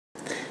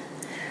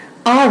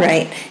All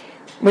right,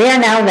 we are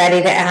now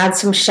ready to add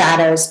some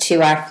shadows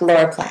to our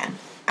floor plan.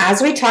 As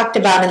we talked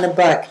about in the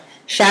book,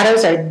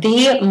 shadows are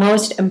the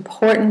most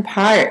important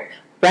part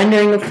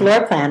rendering a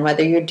floor plan,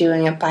 whether you're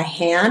doing it by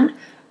hand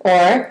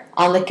or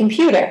on the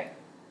computer.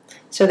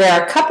 So there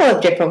are a couple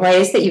of different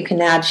ways that you can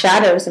add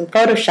shadows in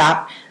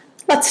Photoshop.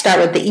 Let's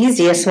start with the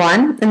easiest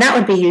one, and that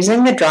would be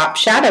using the Drop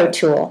Shadow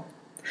tool.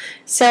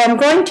 So I'm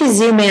going to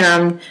zoom in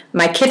on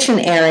my kitchen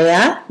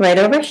area right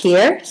over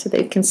here so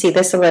that you can see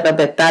this a little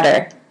bit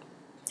better.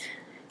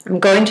 I'm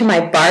going to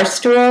my bar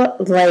stool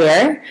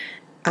layer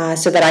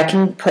so that I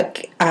can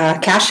put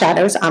cast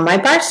shadows on my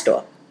bar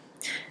stool.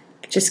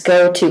 Just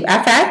go to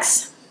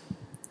FX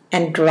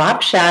and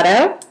Drop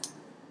Shadow,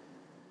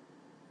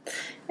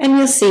 and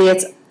you'll see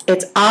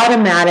it's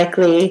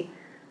automatically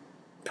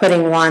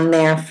putting one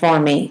there for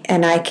me,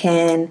 and I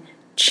can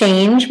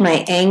change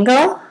my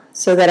angle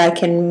so that I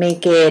can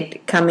make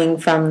it coming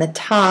from the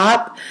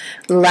top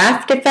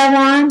left if I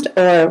want,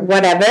 or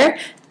whatever.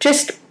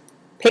 Just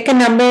pick a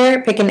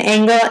number, pick an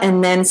angle,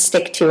 and then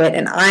stick to it.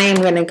 And I am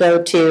going to go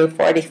to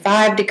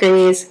 45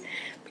 degrees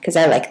because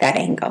I like that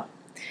angle.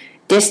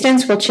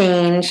 Distance will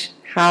change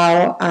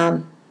how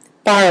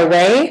far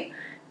away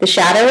the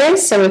shadow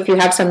is. So if you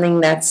have something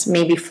that's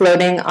maybe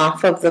floating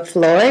off of the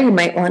floor, you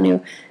might want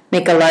to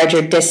make a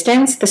larger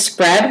distance. The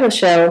spread will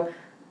show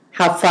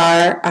how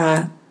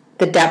far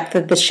the depth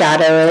of the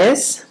shadow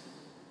is.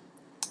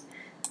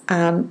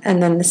 And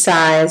then the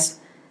size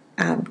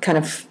kind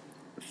of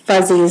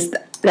fuzzies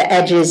the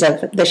edges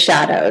of the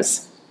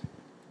shadows.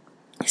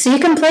 So you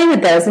can play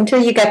with those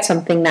until you get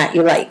something that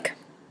you like.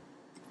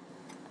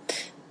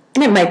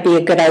 And it might be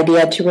a good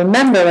idea to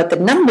remember what the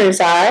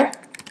numbers are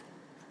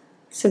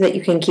so that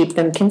you can keep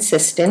them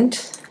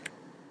consistent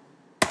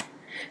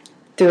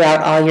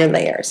throughout all your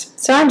layers.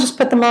 So I'll just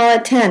put them all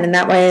at 10, and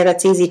that way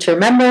that's easy to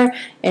remember,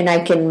 and I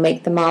can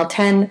make them all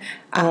 10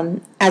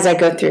 as I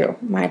go through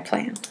my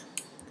plan.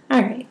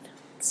 All right,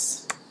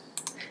 let's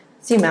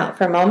zoom out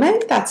for a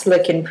moment. That's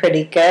looking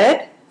pretty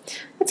good.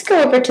 Let's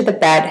go over to the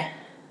bed.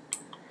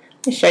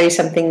 Let me show you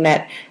something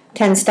that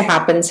tends to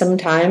happen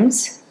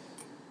sometimes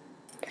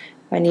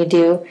when you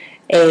do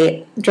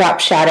a drop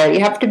shadow. You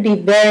have to be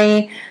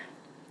very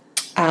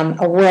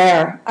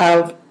aware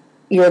of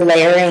your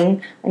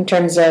layering in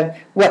terms of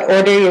what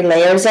order your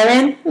layers are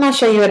in, and I'll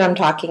show you what I'm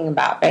talking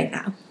about right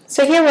now.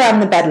 So here we're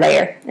on the bed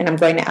layer, and I'm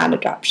going to add a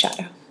drop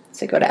shadow.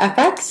 So go to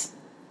FX.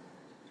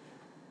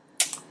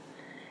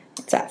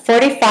 It's at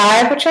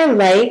 45, which I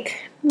like.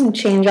 I'm going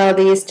to change all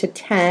these to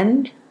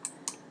 10.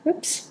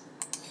 Oops.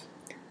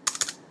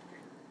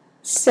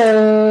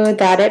 So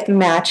that it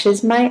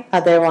matches my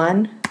other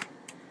one.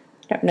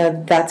 I don't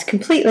know if that's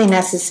completely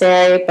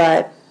necessary,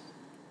 but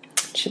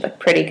it should look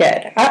pretty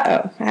good.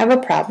 Uh-oh, I have a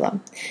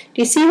problem.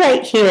 Do you see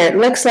right here, it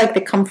looks like the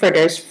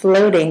comforter's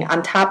floating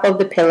on top of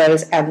the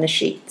pillows and the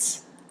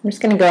sheets. I'm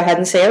just going to go ahead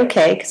and say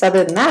okay, because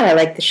other than that, I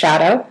like the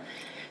shadow.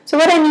 So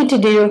what I need to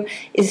do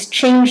is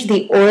change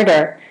the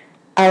order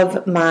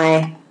of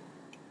my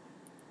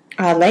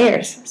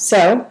layers.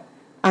 So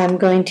I'm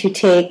going to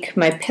take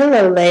my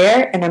pillow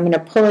layer and I'm going to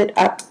pull it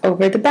up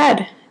over the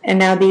bed. And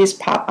now these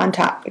pop on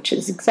top, which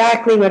is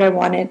exactly what I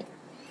wanted.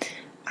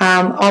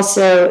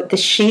 Also the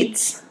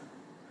sheets,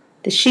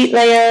 the sheet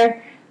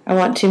layer, I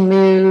want to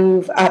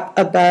move up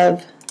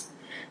above,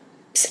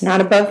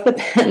 not above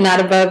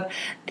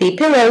the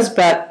pillows,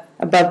 but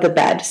above the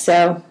bed.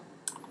 So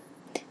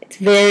it's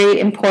very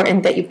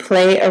important that you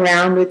play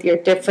around with your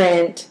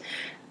different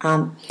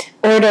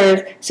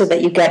order so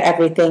that you get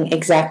everything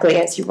exactly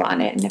as you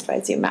want it. And if I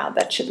zoom out,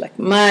 that should look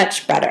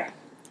much better.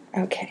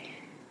 Okay,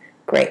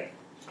 great.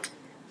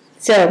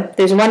 So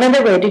there's one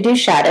other way to do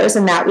shadows,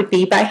 and that would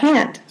be by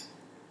hand.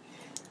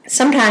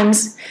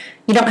 Sometimes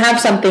you don't have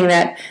something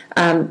that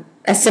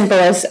as simple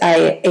as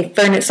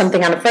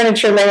something on a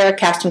furniture layer,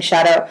 casting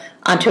shadow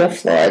onto a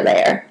floor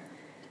layer.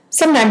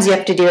 Sometimes you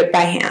have to do it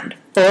by hand.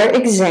 For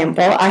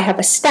example, I have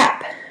a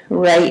step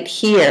right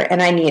here,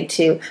 and I need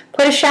to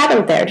put a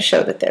shadow there to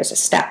show that there's a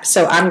step.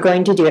 So I'm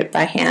going to do it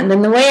by hand,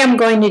 and the way I'm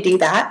going to do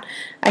that,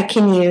 I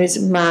can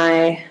use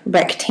my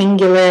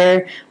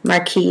rectangular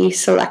marquee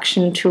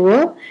selection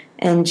tool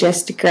and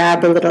just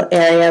grab a little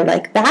area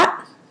like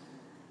that.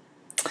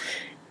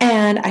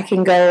 And I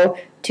can go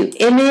to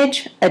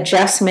Image,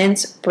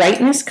 Adjustments,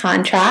 Brightness,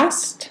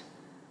 Contrast.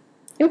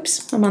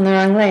 Oops, I'm on the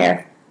wrong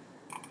layer.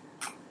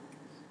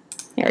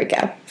 There we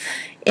go.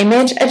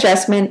 Image,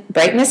 Adjustment,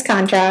 Brightness,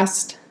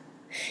 Contrast.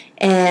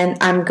 And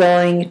I'm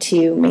going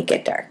to make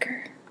it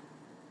darker.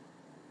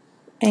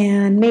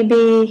 And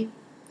maybe,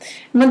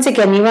 once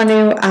again, you want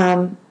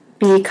to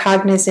be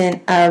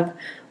cognizant of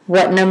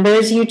what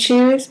numbers you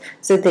choose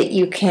so that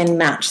you can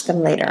match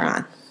them later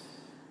on.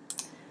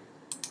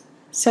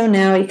 So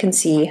now you can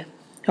see,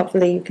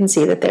 hopefully you can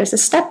see that there's a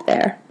step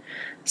there.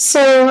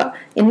 So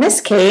in this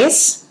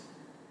case,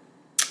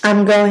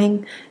 I'm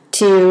going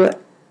to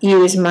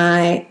use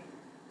my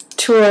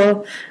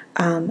tool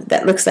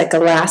that looks like a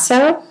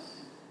lasso.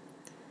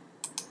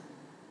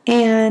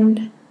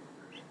 And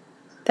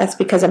that's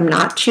because I'm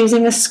not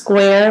choosing a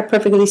square,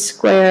 perfectly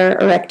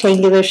square or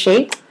rectangular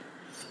shape.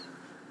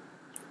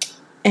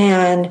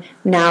 And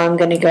now I'm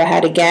going to go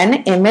ahead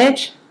again,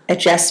 image,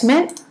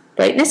 adjustment,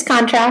 brightness,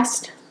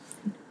 contrast.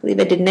 I believe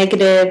I did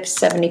negative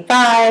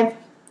 75.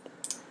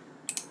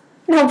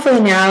 And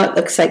hopefully now it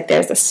looks like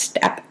there's a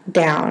step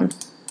down.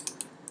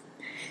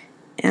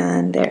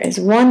 And there is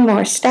one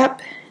more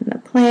step in the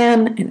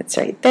plan, and it's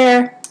right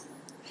there.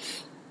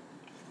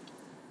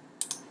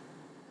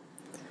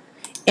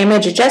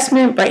 Image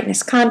adjustment,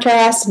 brightness,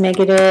 contrast,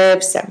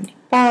 negative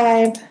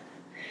 75.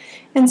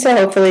 And so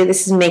hopefully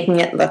this is making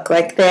it look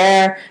like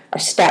there are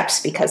steps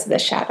because of the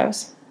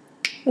shadows.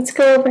 Let's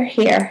go over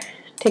here.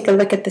 Take a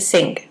look at the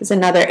sink. It's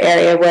another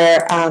area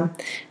where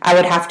I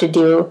would have to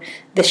do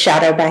the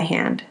shadow by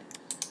hand.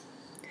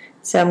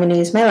 So I'm going to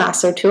use my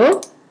lasso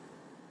tool.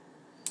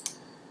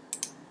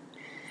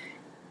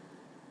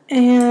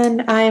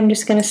 And I'm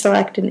just going to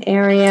select an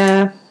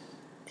area,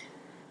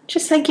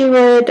 just like you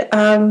would,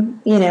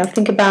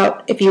 think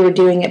about if you were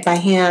doing it by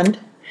hand,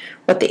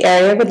 what the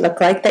area would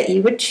look like that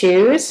you would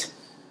choose.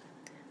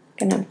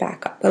 I'm going to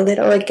back up a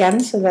little again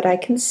so that I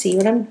can see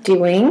what I'm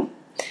doing.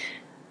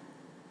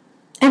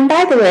 And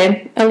by the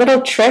way, a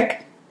little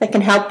trick that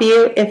can help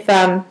you if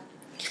the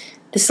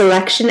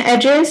selection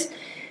edges,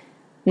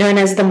 known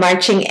as the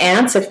marching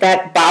ants, if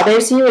that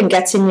bothers you and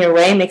gets in your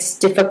way, makes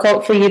it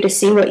difficult for you to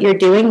see what you're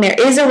doing, there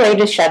is a way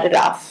to shut it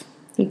off.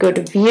 You go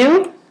to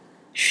View,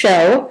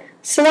 Show,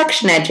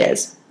 Selection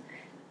Edges.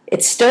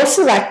 It's still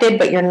selected,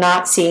 but you're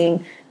not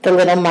seeing the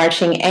little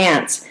marching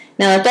ants.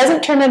 Now, it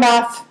doesn't turn it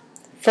off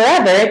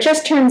forever. It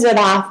just turns it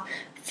off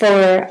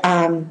for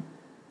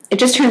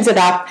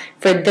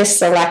this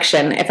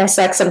selection. If I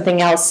select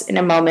something else in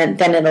a moment,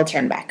 then it'll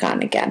turn back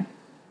on again.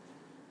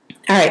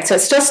 All right, so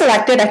it's still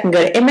selected. I can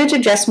go to Image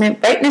Adjustment,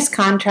 Brightness,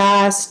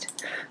 Contrast.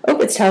 Oh,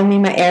 it's telling me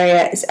my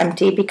area is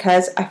empty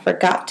because I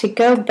forgot to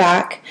go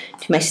back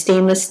to my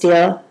stainless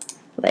steel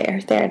layer.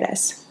 There it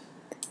is.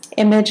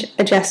 Image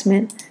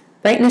Adjustment,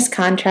 Brightness,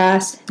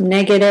 Contrast,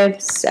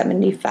 negative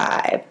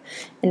 75.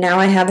 And now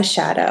I have a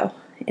shadow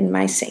in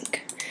my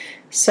sink.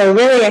 So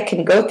really I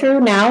can go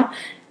through now,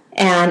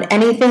 and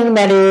anything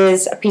that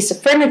is a piece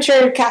of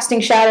furniture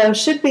casting shadow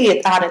should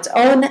be on its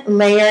own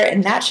layer,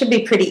 and that should be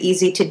pretty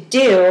easy to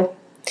do.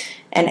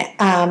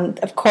 And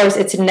of course,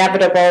 it's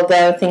inevitable,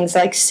 though, things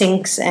like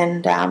sinks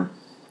and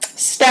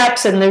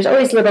steps, and there's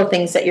always little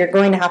things that you're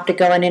going to have to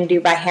go in and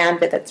do by hand,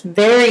 but that's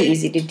very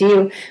easy to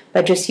do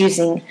by just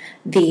using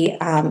the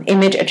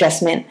image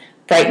adjustment,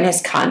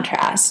 brightness,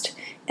 contrast,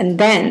 and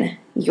then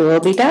you will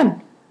be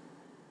done.